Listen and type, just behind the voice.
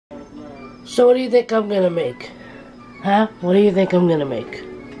So what do you think I'm gonna make? Huh? What do you think I'm gonna make?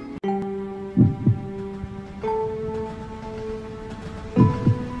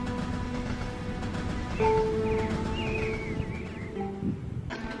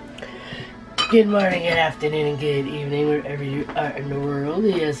 Good morning, good afternoon, and good evening, wherever you are in the world.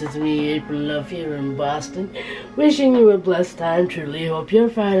 Yes, it's me, April Love, here in Boston. Wishing you a blessed time. Truly hope you're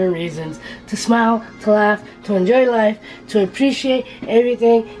finding reasons to smile, to laugh, to enjoy life, to appreciate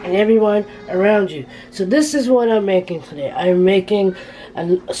everything and everyone around you. So this is what I'm making today. I'm making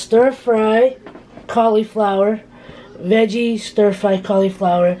a stir-fry cauliflower, veggie stir-fry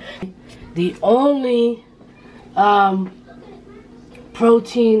cauliflower. The only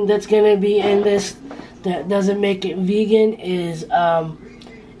protein that's gonna be in this that doesn't make it vegan is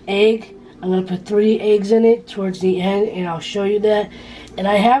egg. I'm gonna put 3 eggs in it towards the end, and I'll show you that. And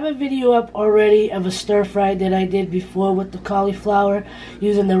I have a video up already of a stir fry that I did before with the cauliflower,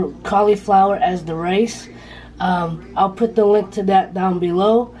 using the cauliflower as the rice. I'll put the link to that down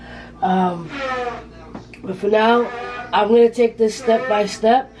below. But for now, I'm gonna take this step by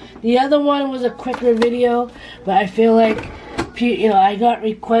step. The other one was a quicker video, but I feel like, you know, I got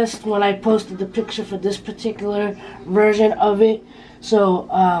requests when I posted the picture for this particular version of it. So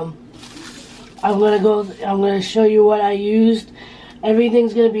I'm gonna show you what I used.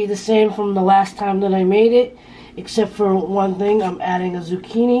 Everything's gonna be the same from the last time that I made it, except for one thing. I'm adding a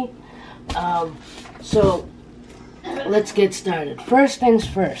zucchini. So let's get started. First things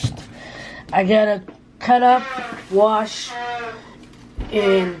first, I gotta cut up, wash,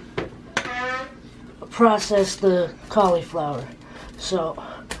 and process the cauliflower. So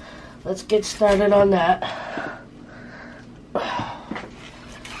let's get started on that.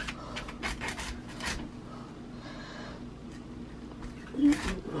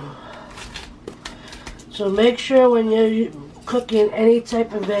 So make sure when you're cooking any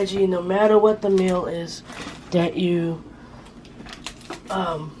type of veggie, no matter what the meal is, that you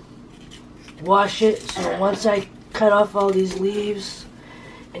wash it. So once I cut off all these leaves,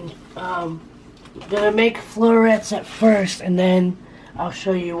 and I'm gonna make florets at first, and then I'll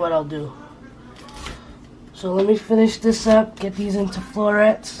show you what I'll do. So let me finish this up, get these into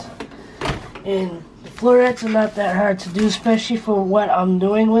florets. And the florets are not that hard to do, especially for what I'm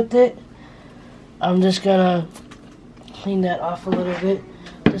doing with it. I'm just gonna clean that off a little bit.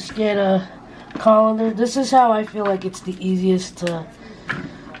 Just get a colander. This is how I feel like it's the easiest to,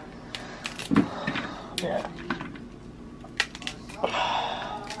 yeah.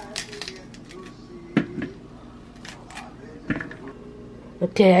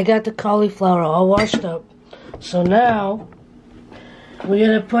 Okay, I got the cauliflower all washed up. So now, we're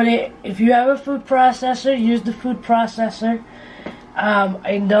going to put it, if you have a food processor, use the food processor.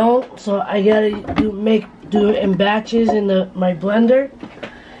 I don't, so I got to do it in batches in my blender.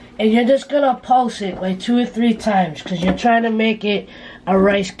 And you're just going to pulse it like 2 or 3 times, because you're trying to make it a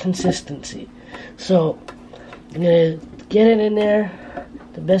rice consistency. So, I'm going to get it in there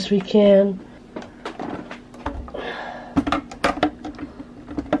the best we can.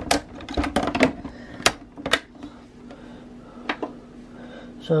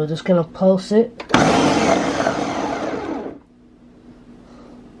 So just gonna pulse it.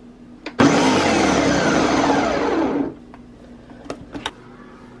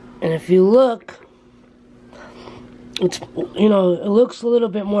 And if you look, it's, you know, it looks a little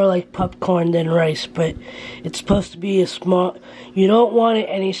bit more like popcorn than rice, but it's supposed to be a small, you don't want it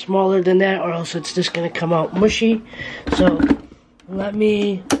any smaller than that, or else it's just gonna come out mushy. So let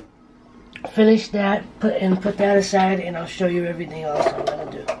me finish that, put that aside, and I'll show you everything else I'm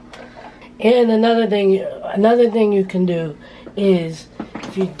gonna do. And another thing you can do is,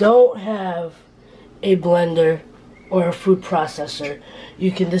 if you don't have a blender or a food processor,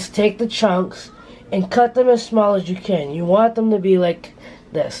 you can just take the chunks and cut them as small as you can. You want them to be like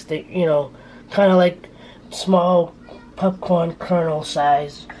this, you know, kind of like small popcorn kernel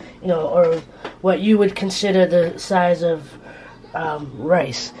size, you know, or what you would consider the size of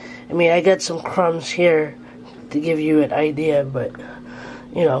rice. I mean, I got some crumbs here to give you an idea, but,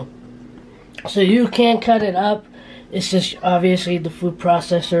 you know. So you can cut it up. It's just obviously the food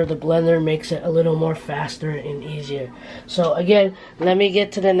processor, the blender, makes it a little more faster and easier. So again, let me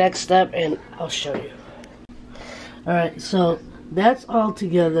get to the next step and I'll show you. Alright, so that's all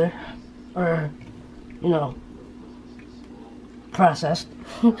together, or, you know, processed.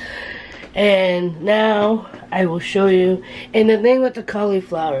 And now I will show you. And the thing with the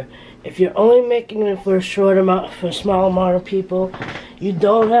cauliflower, if you're only making it for a small amount of people, you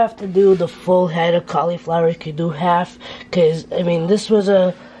don't have to do the full head of cauliflower. You could do half, because I mean, this was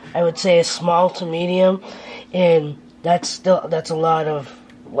I would say a small to medium, and that's a lot of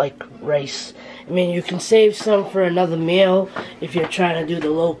like rice. I mean, you can save some for another meal if you're trying to do the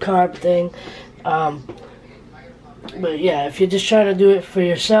low carb thing. But yeah, if you're just trying to do it for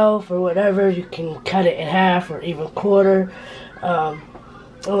yourself or whatever, you can cut it in half or even quarter.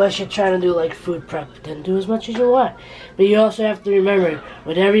 Unless you're trying to do like food prep, then do as much as you want. But you also have to remember,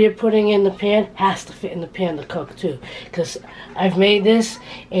 whatever you're putting in the pan has to fit in the pan to cook too. Because I've made this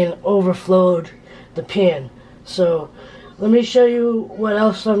and overflowed the pan. So let me show you what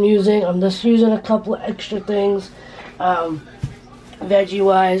else I'm using. I'm just using a couple of extra things. Veggie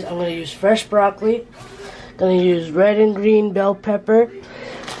wise, I'm going to use fresh broccoli. Going to use red and green bell pepper.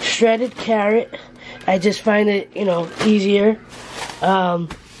 Shredded carrot. I just find it, you know, easier.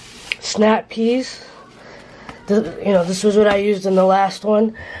 Snap peas. This was what I used in the last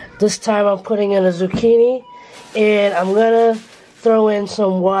one. This time I'm putting in a zucchini, and I'm gonna throw in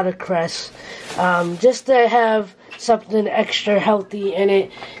some watercress, just to have something extra healthy in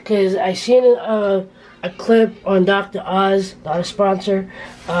it. Cause I seen a clip on Dr. Oz, not a sponsor,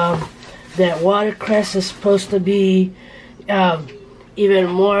 that watercress is supposed to be even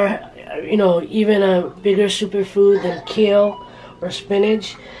more, even a bigger superfood than kale or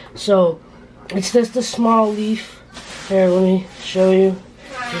spinach. So it's just a small leaf. Here, let me show you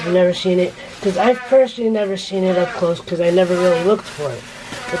if you've never seen it, because I've personally never seen it up close because I never really looked for it.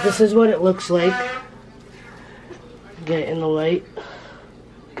 But this is what it looks like. Get it in the light.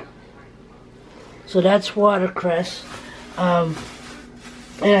 So that's watercress. And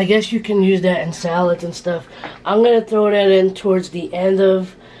I guess you can use that in salads and stuff. I'm going to throw that in towards the end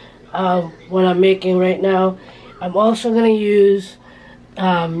of what I'm making right now. I'm also going to use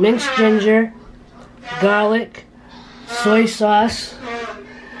minced ginger, garlic, soy sauce,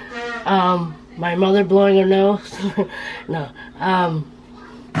 my mother blowing her nose. No. I'm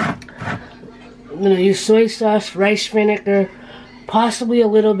going to use soy sauce, rice vinegar, possibly a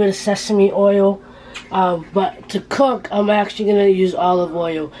little bit of sesame oil. But to cook, I'm actually going to use olive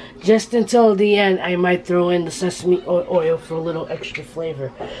oil. Just until the end, I might throw in the sesame oil for a little extra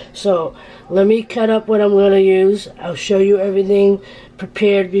flavor. So, let me cut up what I'm going to use. I'll show you everything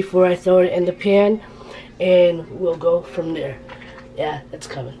prepared before I throw it in the pan. And we'll go from there. Yeah, it's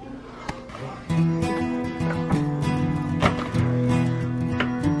coming.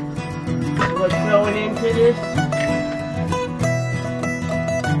 So what's going into this?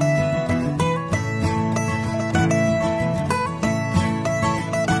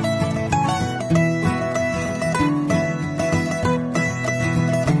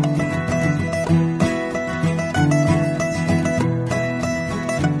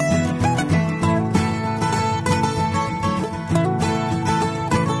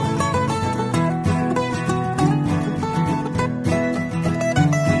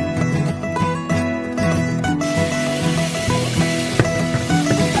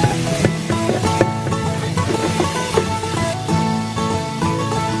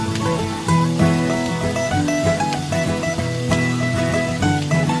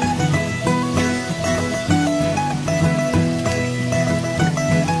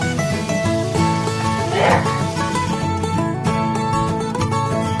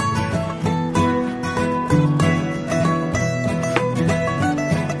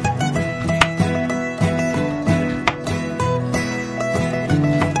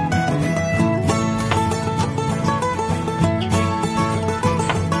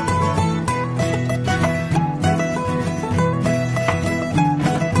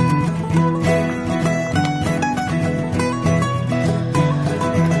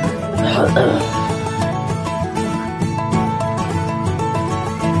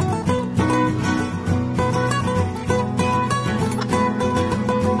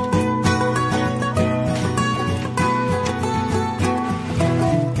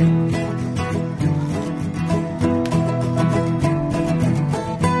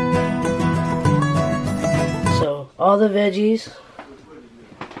 All the veggies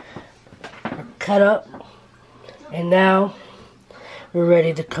are cut up, and now we're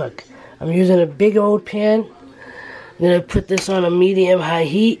ready to cook. I'm using a big old pan. I'm going to put this on a medium-high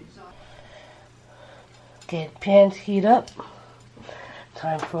heat. Okay, the pan's heat up.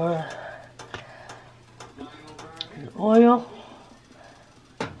 Time for the oil.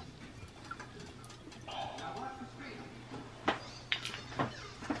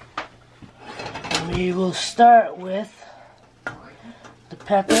 We will start with the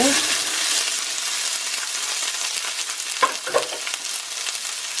peppers.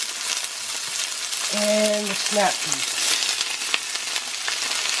 And the snap peas.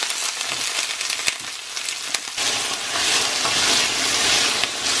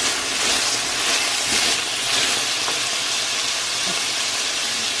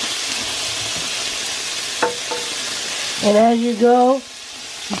 And as you go,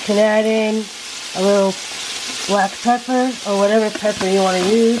 you can add in a little black pepper or whatever pepper you want to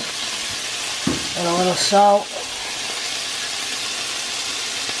use, and a little salt.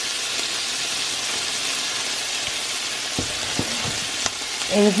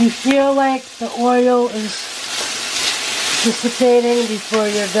 And if you feel like the oil is dissipating before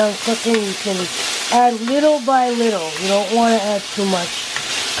you're done cooking, you can add little by little. You don't want to add too much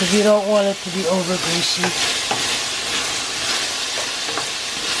because you don't want it to be over greasy.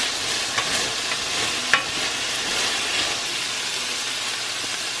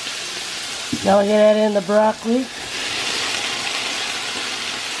 Now we're going to add in the broccoli.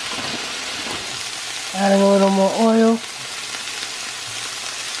 Adding a little more oil.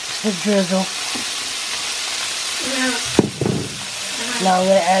 Just a drizzle. Now I'm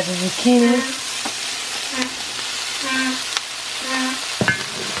going to add the zucchini.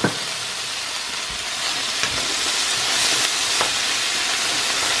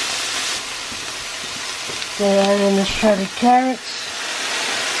 Then add in the shredded carrots.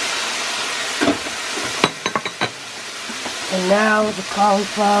 And now the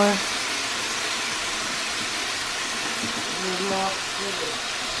cauliflower.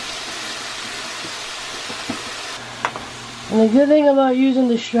 And the good thing about using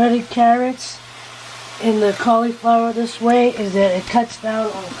the shredded carrots in the cauliflower this way is that it cuts down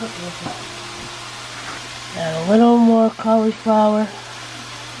on cooking time. Add a little more cauliflower.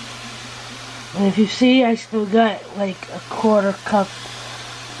 And if you see, I still got like a quarter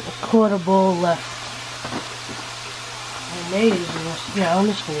bowl left. I may use the rest. Yeah, I'm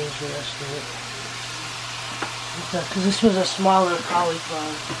just going to use the rest of it. Because this was a smaller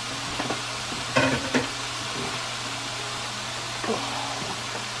cauliflower.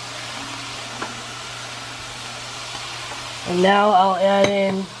 And now I'll add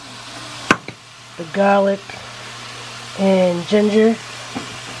in the garlic and ginger.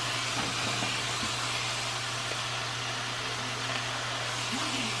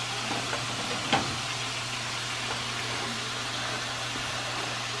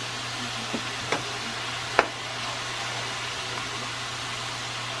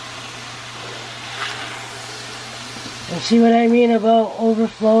 And see what I mean about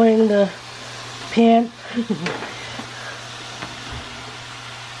overflowing the pan?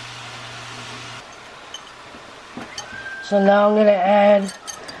 So now I'm going to add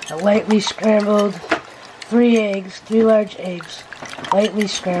a lightly scrambled 3 large eggs, lightly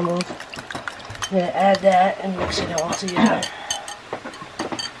scrambled. I'm going to add that and mix it all together.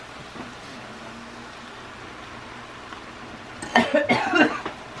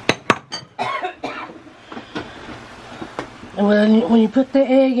 And when you put the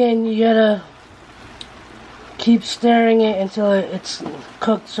egg in, you gotta keep stirring it until it's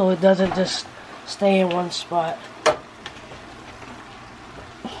cooked so it doesn't just stay in one spot.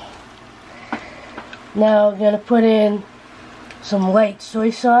 Now I'm going to put in some light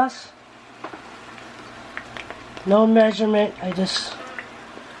soy sauce. No measurement, I just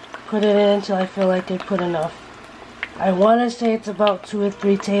put it in until I feel like I put enough. I want to say it's about 2 or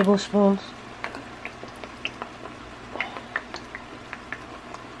 3 tablespoons.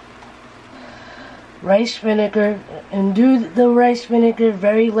 Rice vinegar, and do the rice vinegar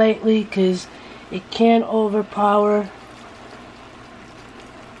very lightly because it can overpower.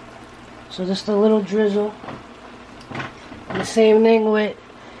 So just a little drizzle. And the same thing with,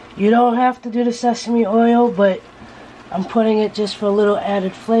 you don't have to do the sesame oil, but I'm putting it just for a little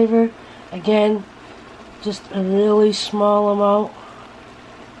added flavor. Again, just a really small amount.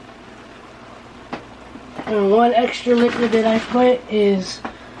 And one extra liquid that I put is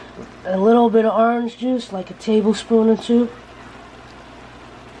a little bit of orange juice, like a tablespoon or 2.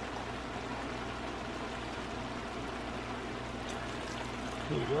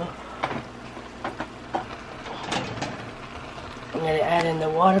 There you go. I'm going to add in the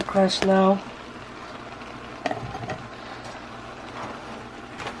watercress now.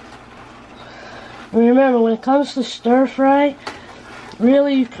 And remember, when it comes to stir fry,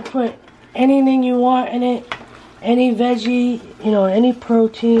 really you can put anything you want in it, any veggie, any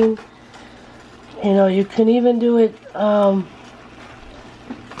protein. You can even do it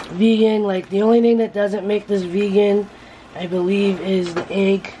vegan. Like, the only thing that doesn't make this vegan, I believe, is the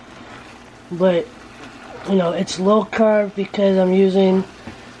egg. But, it's low carb because I'm using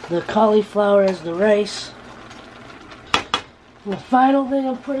the cauliflower as the rice. And the final thing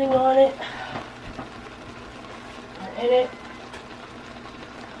I'm putting on it, in it,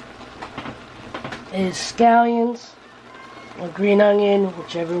 is scallions or green onion,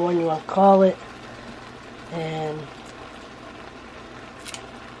 whichever one you want to call it. And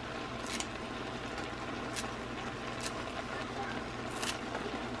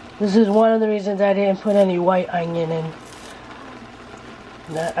This is one of the reasons I didn't put any white onion in.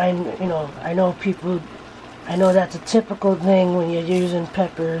 I know people, I know that's a typical thing when you're using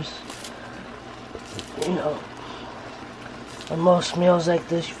peppers. You know, on most meals like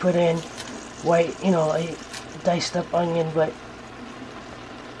this, you put in white, a diced up onion, but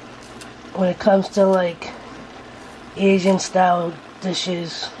when it comes to like Asian style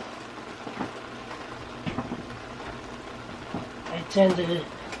dishes, I tend to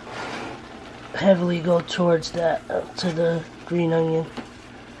heavily go towards that, to the green onion.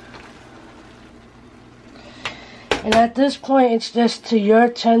 And at this point, it's just to your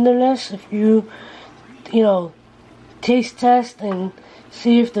tenderness. If you taste test and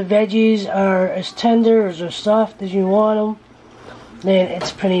see if the veggies are as tender or as soft as you want them, then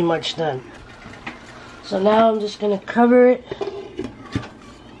it's pretty much done. So now I'm just going to cover it,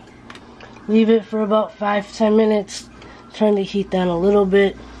 leave it for about 5-10 minutes, turn the heat down a little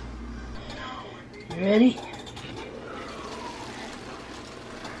bit. You ready?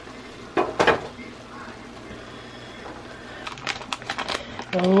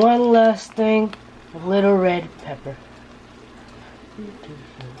 And one last thing, a little red pepper.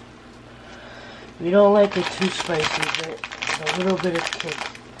 We don't like it too spicy, but a little bit of kick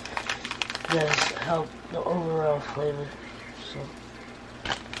does help the overall flavor. So,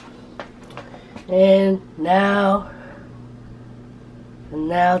 and now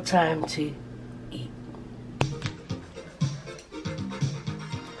time to eat.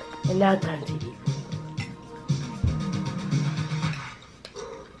 And now time to eat.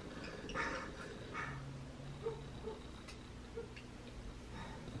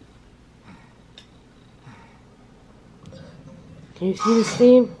 Can you see the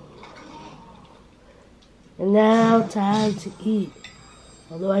steam? And now time to eat.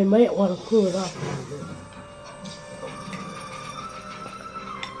 Although I might want to cool it off a little bit.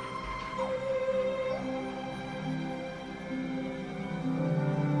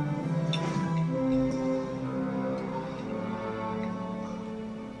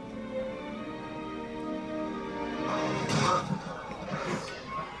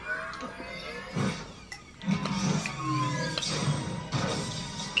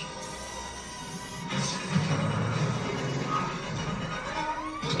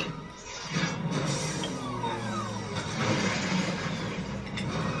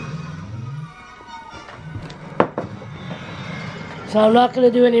 So I'm not going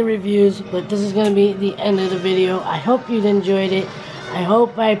to do any reviews, but this is going to be the end of the video. I hope you enjoyed it. I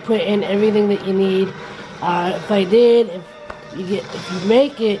hope I put in everything that you need. If I did, if you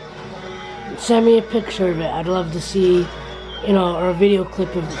make it, send me a picture of it. I'd love to see, or a video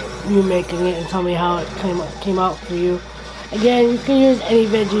clip of you making it and tell me how it came out for you. Again, you can use any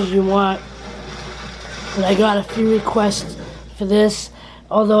veggies you want. And I got a few requests for this,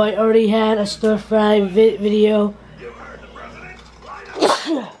 although I already had a stir-fry video.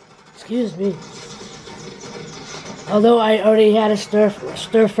 Excuse me. Although I already had a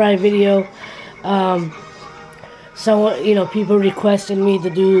stir-fry video, someone, people requested me to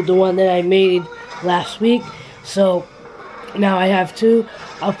do the one that I made last week. So now I have two.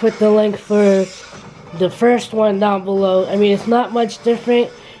 I'll put the link for the first one down below. I mean, it's not much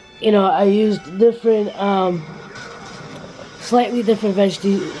different. I used different, slightly different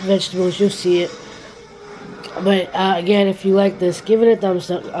vegetables. You'll see it. But again, if you like this, give it a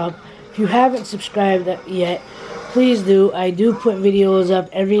thumbs up. If you haven't subscribed yet, please do. I do put videos up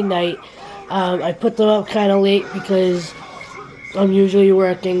every night. I put them up kind of late because I'm usually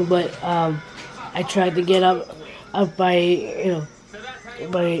working, but I tried to get up by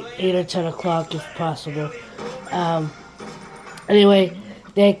by 8 or 10 o'clock if possible. Anyway,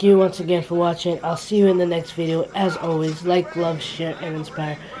 thank you once again for watching. I'll see you in the next video. As always, like, love, share, and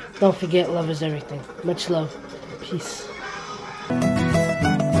inspire. Don't forget, love is everything. Much love. Peace.